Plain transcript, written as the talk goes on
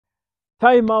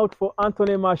Timeout for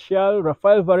Antony Martial.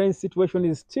 Rafael Varane's situation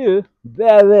is still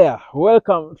there.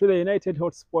 Welcome to the United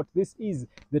Hotspot. This is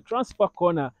the Transfer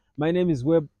Corner. My name is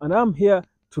Webb, and I'm here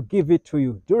to give it to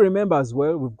you. Do remember as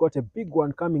well, we've got a big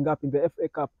one coming up in the FA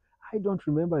Cup. I don't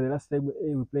remember the last time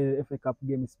we played the FA Cup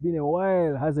game. It's been a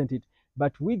while, hasn't it?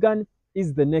 But Wigan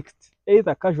is the next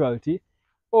either casualty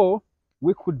or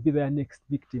we could be their next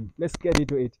victim. Let's get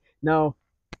into it. Now,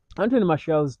 Antony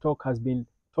Martial's talk has been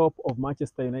top of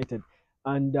Manchester United.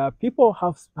 And people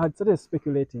had started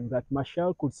speculating that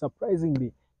Martial could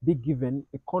surprisingly be given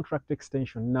a contract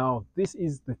extension. Now, this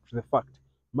is the fact.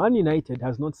 Man United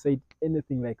has not said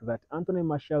anything like that. Antony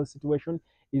Martial's situation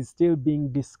is still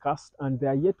being discussed, and they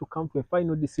are yet to come to a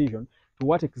final decision to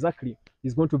what exactly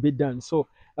is going to be done. So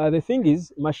the thing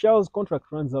is, Martial's contract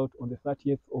runs out on the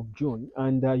 30th of June,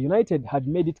 and United had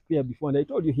made it clear before, and I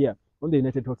told you here on the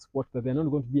United Hotspot that they're not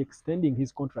going to be extending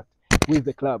his contract with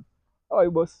the club. How are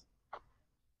you, boss?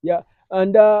 Yeah,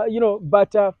 and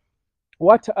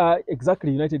what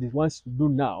exactly United wants to do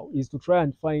now is to try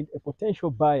and find a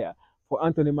potential buyer for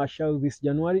Antony Martial this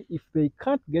January. If they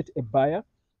can't get a buyer,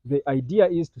 the idea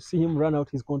is to see him run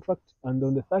out his contract, and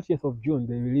on the 30th of June,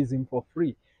 they release him for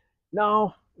free.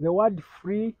 Now, the word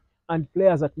free and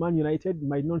players at Man United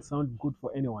might not sound good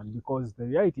for anyone, because the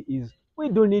reality is we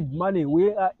do need money.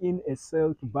 We are in a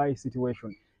sell to buy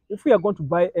situation. If we are going to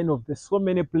buy any of the so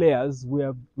many players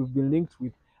we've been linked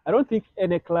with, I don't think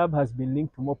any club has been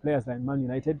linked to more players than Man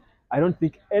United. I don't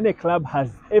think any club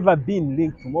has ever been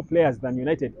linked to more players than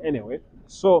United anyway.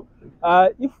 So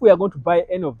if we are going to buy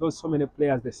any of those so many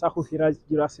players, the Sahu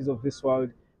Hirasis of this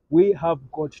world, we have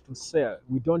got to sell.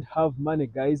 We don't have money,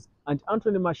 guys. And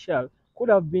Antony Martial could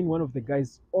have been one of the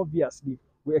guys, obviously,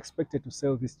 we expected to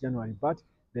sell this January. But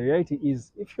the reality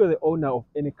is, if you're the owner of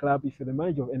any club, if you're the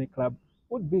manager of any club,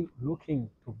 would be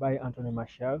looking to buy Antony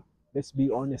Martial. Let's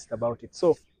be honest about it.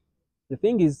 So the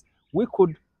thing is, we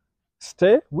could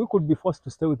be forced to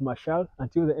stay with Martial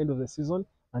until the end of the season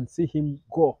and see him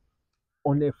go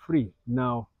on a free.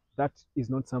 Now, that is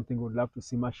not something we'd love to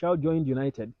see. Martial joined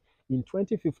United in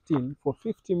 2015 for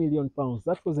 £50 million.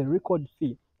 That was a record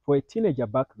fee for a teenager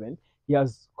back then. He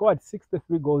has scored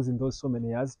 63 goals in those so many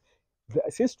years.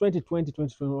 Since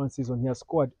 2020-2021 season, he has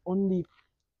scored only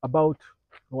about,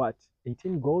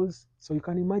 18 goals? So you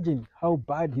can imagine how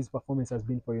bad his performance has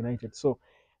been for United. So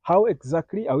how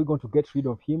exactly are we going to get rid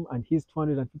of him and his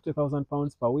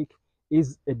 £250,000 per week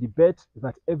is a debate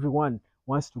that everyone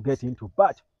wants to get into.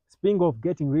 But speaking of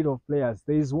getting rid of players,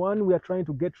 there is one we are trying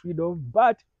to get rid of,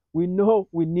 but we know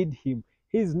we need him.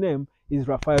 His name is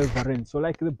Rafael Varane. So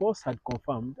like the boss had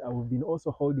confirmed, we've been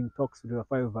also holding talks with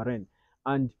Rafael Varane.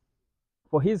 And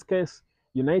for his case,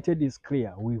 United is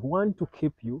clear. We want to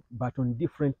keep you, but on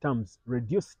different terms,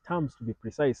 reduced terms to be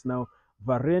precise. Now,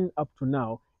 Varane up to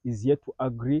now is yet to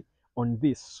agree on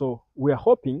this. So we are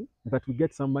hoping that we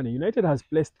get some money. United has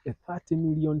placed a £30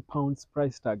 million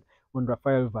price tag on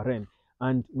Rafael Varane.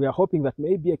 And we are hoping that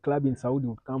maybe a club in Saudi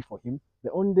would come for him.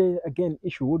 The only, again,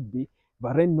 issue would be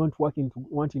Varane not wanting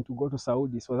to go to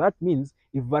Saudi. So that means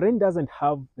if Varane doesn't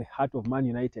have the heart of Man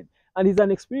United, and he's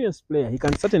an experienced player, he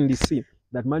can certainly see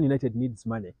that Man United needs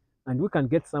money. And we can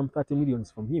get some 30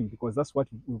 millions from him because that's what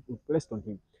we've placed on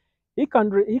him. He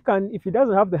can, if he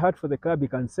doesn't have the heart for the club, he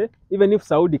can say, even if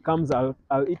Saudi comes, I'll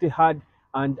Ittihad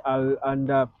and Al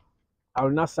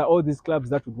Nassr, all these clubs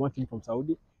that would want him from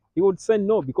Saudi, he would say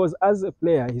no, because as a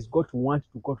player, he's got to want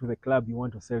to go to the club you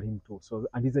want to sell him to. So,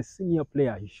 and he's a senior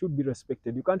player, he should be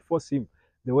respected. You can't force him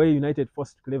the way United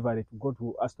forced Cleverley to go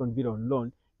to Aston Villa on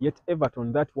loan, yet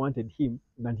Everton that wanted him,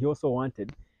 and he also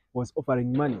was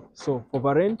offering money. So for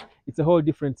Varane, it's a whole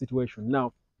different situation.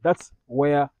 Now, that's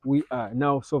where we are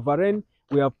now. So Varane,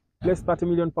 we have placed £30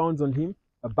 million on him,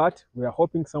 but we are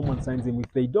hoping someone signs him.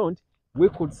 If they don't, we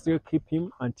could still keep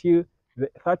him until the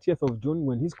 30th of June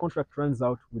when his contract runs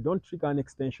out. We don't trigger an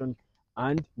extension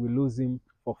and we lose him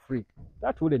for free.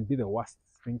 That wouldn't be the worst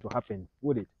thing to happen,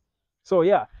 would it? So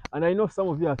yeah, and I know some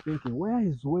of you are thinking, where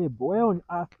is Webb? Where on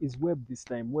earth is Webb this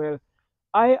time? Well,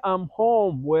 I am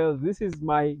home. Well, this is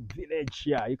my village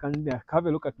here. You can have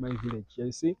a look at my village. You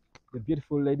see the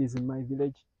beautiful ladies in my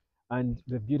village and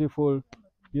the beautiful,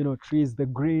 trees, the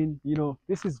green,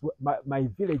 this is my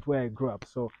village where I grew up.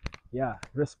 So yeah,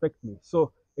 respect me.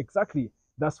 So exactly,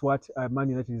 that's what Man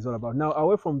United is all about. Now,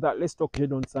 away from that, let's talk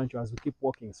Jadon Sancho as we keep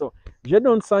walking. So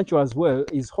Jadon Sancho as well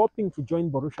is hoping to join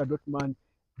Borussia Dortmund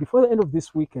before the end of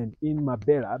this weekend in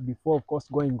Marbella, before, of course,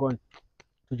 going on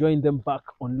to join them back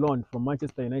on loan from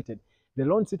Manchester United. The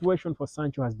loan situation for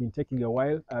Sancho has been taking a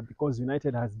while because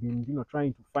United has been,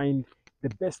 trying to find the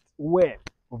best way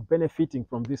of benefiting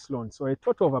from this loan. So a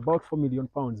total of about £4 million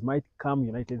might come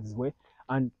United's way.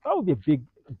 And that would be a big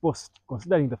boost,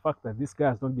 considering the fact that this guy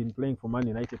has not been playing for Man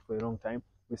United for a long time.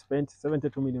 We spent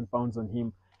 £72 million on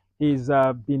him. He's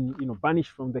been,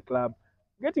 banished from the club.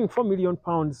 Getting £4 million,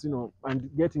 and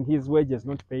getting his wages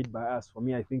not paid by us, for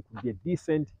me, I think would be a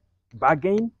decent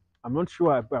bargain. I'm not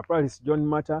sure, but probably it's John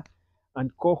Mata and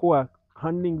Co who are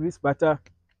handling this, but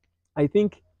I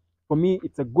think for me,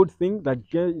 it's a good thing that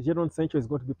Jadon Sancho is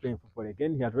going to be playing football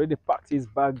again. He had already packed his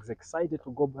bags, excited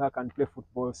to go back and play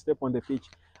football, step on the pitch.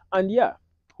 And yeah,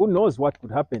 who knows what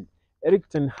could happen? Erik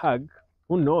ten Hag,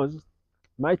 who knows,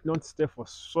 might not stay for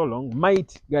so long.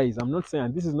 Might, guys, I'm not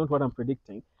saying, this is not what I'm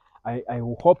predicting. I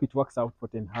hope it works out for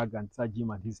Ten Hag and Sir Jim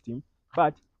and his team.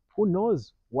 But who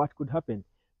knows what could happen?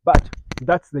 But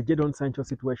that's the Jadon Sancho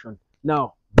situation.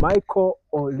 Now, Michael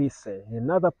Olise,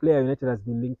 another player United has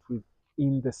been linked with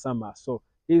in the summer. So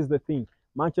here's the thing.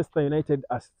 Manchester United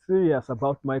are serious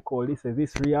about Michael Olise,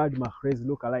 this Riyad Mahrez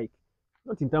look-alike.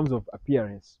 Not in terms of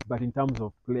appearance, but in terms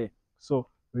of play. So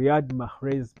Riyad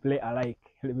Mahrez play alike.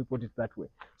 Let me put it that way.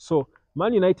 So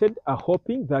Man United are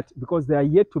hoping that, because they are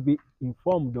yet to be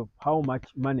informed of how much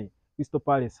money Crystal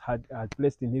Palace had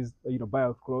placed in his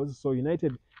buyout clause. So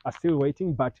United are still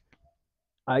waiting, but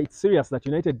it's serious that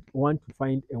United want to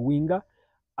find a winger.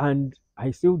 And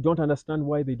I still don't understand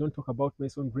why they don't talk about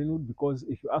Mason Greenwood, because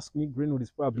if you ask me, Greenwood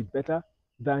is probably better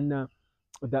than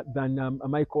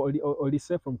Michael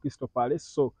Olise from Crystal Palace.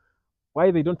 So why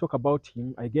they don't talk about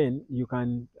him, again, you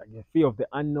can fear of the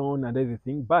unknown and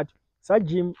everything. But Sir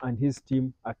Jim and his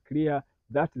team are clear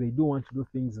that they do want to do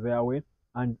things their way,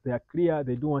 and they are clear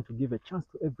they do want to give a chance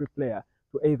to every player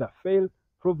to either fail,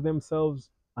 prove themselves,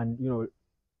 and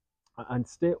and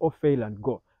stay, or fail and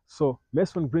go. So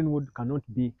Mason Greenwood cannot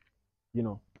be,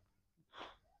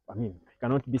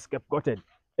 cannot be scapegoated.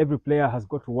 Every player has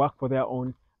got to work for their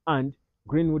own, and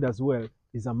Greenwood as well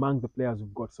is among the players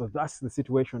we've got. So that's the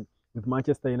situation with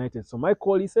Manchester United. So my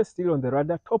call is still on the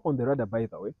radar, top on the radar, by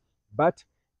the way. But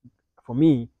for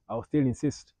me, I'll still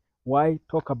insist, why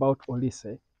talk about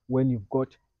Olise when you've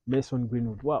got Mason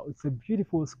Greenwood? Wow, it's a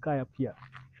beautiful sky up here.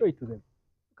 Show it to them.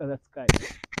 Look at that sky.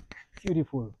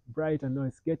 Beautiful, bright, and now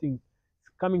it's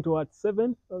coming towards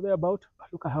 7 or thereabout.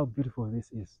 Look at how beautiful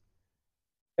this is.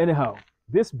 Anyhow,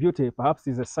 this beauty perhaps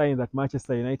is a sign that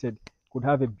Manchester United could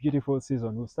have a beautiful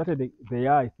season. We started the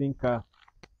year, I think,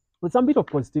 with some bit of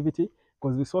positivity,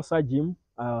 because we saw Sir Jim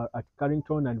at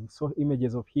Carrington, and we saw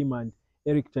images of him and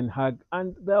Erik ten Hag,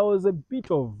 and there was a bit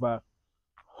of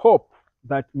hope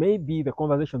that maybe the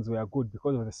conversations were good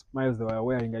because of the smiles they were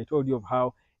wearing. I told you of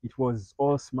how it was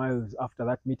all smiles after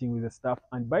that meeting with the staff.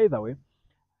 And by the way,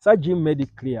 Sir Jim made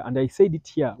it clear, and I said it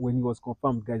here when he was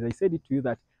confirmed, guys. I said it to you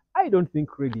that I don't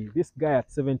think really this guy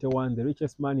at 71, the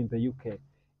richest man in the UK,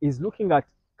 is looking at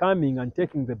coming and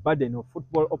taking the burden of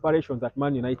football operations at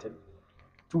Man United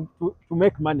to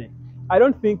make money. I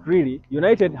don't think really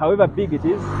United, however big it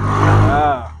is,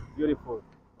 beautiful.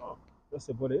 Oh, that's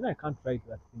a body. I can't write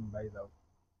that thing by the way.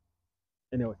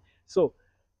 Anyway, so,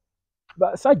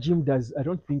 but Sir Jim I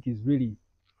don't think is really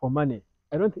for money.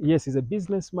 Yes, he's a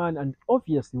businessman, and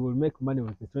obviously will make money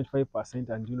with the 25%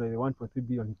 and the 1.3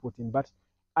 billion he put in. But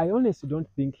I honestly don't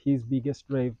think his biggest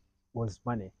drive was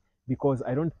money, because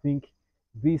I don't think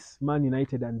this Man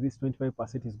United and this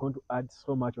 25% is going to add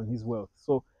so much on his wealth.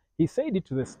 So he said it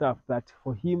to the staff that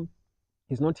for him,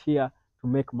 he's not here to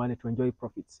make money, to enjoy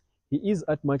profits. He is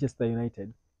at Manchester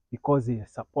United because he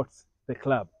supports the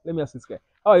club. Let me ask this guy.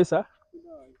 How are you, sir?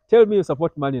 Tell me you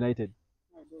support Man United.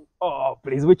 Oh,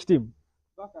 please, which team?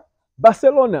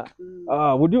 Barcelona.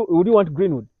 Would you want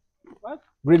Greenwood? What?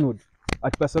 Greenwood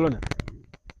at Barcelona.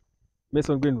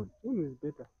 Mason Greenwood. He's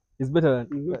better. He's better than.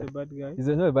 He's not a bad guy. He's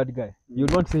not a bad guy.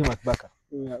 You'd want to see him at Barca.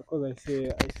 Yeah, because I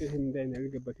say him there in the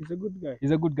league, but he's a good guy. He's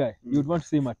a good guy. You'd want to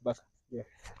see him at Barca. Yeah.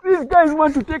 These guys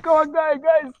want to take our guy,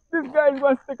 guys. These guys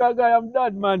want to take our guy. I'm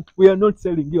done, man. We are not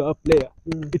selling you a player.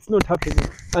 It's not happening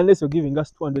unless you're giving us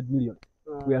 200 million.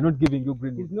 We are not giving you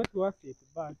Greenwood. He's not worth it,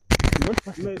 but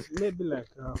maybe like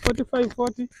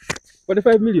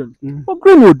 45 million for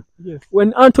Greenwood. Yes.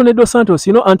 When Antony dos Santos,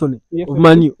 Antony of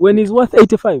Man U, when he's worth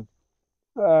 85.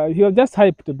 He was just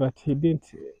hyped, but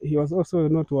he was also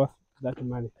not worth that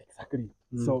money. Exactly.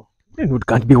 So Greenwood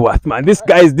can't be worth, man. This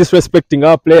guy is disrespecting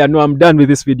our player. No, I'm done with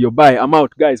this video. Bye. I'm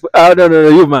out, guys. No,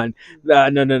 you man.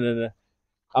 No.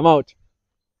 I'm out.